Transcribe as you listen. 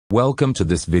Welcome to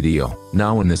this video.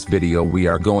 Now in this video we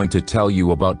are going to tell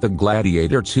you about the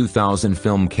Gladiator 2000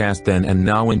 film cast then and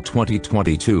now in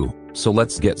 2022. So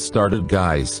let's get started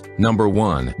guys. Number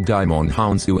 1. Djimon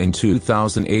Hounsou in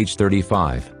 2000 age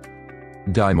 35.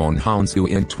 Djimon Hounsou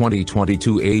in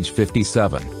 2022 age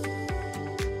 57.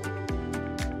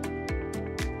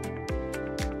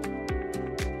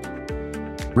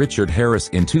 Richard Harris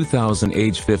in 2000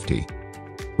 age 50.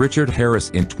 Richard Harris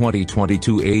in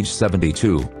 2022 age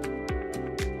 72.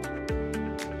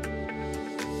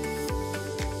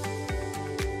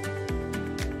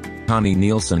 Connie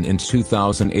Nielsen in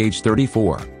 2000 age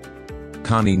 34.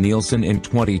 Connie Nielsen in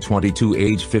 2022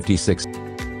 age 56.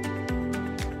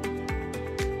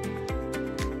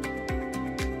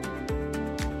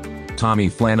 Tommy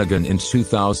Flanagan in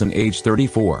 2000 age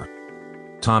 34.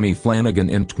 Tommy Flanagan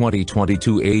in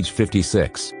 2022 age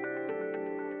 56.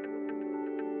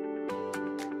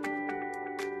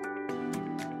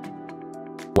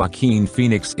 Joaquin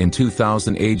Phoenix in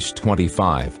 2000 age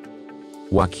 25.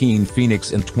 Joaquin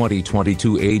Phoenix in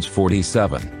 2022 age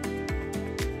 47.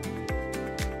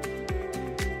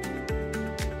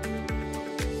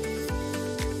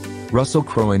 Russell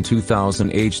Crowe in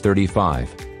 2000 age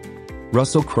 35.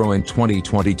 Russell Crowe in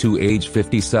 2022 age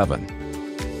 57.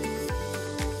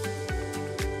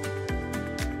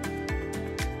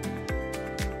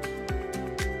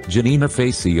 Janina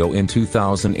Facio in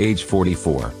 2000 age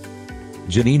 44.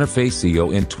 Janina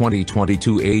Facio in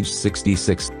 2022 age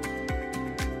 66.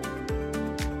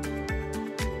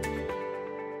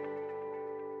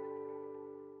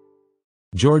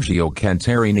 Giorgio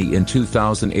Cantarini in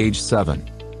 2000 age 7.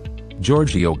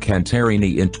 Giorgio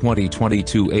Cantarini in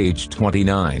 2022 age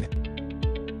 29.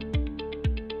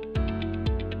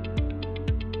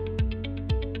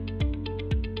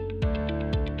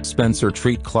 Spencer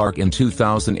Treat Clark in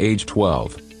 2000 age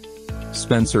 12.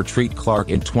 Spencer Treat Clark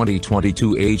in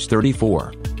 2022 age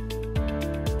 34.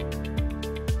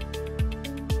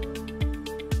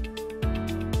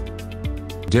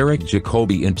 Derek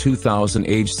Jacobi in 2000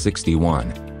 age 61.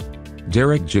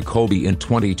 Derek Jacobi in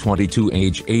 2022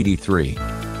 age 83.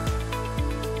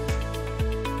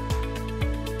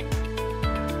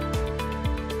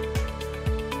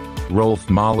 Ralf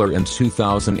Moeller in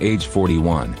 2000 age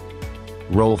 41.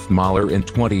 Ralf Moeller in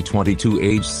 2022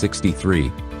 age 63.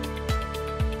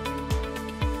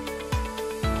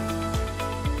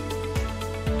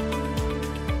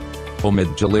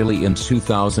 Omid Jalili in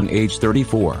 2000 age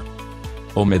 34.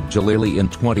 Omid Jalili in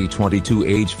 2022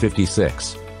 age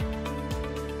 56.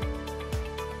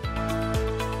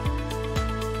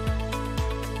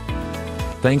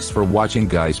 Thanks for watching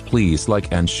guys, please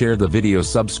like and share the video,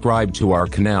 subscribe to our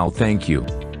canal, thank you.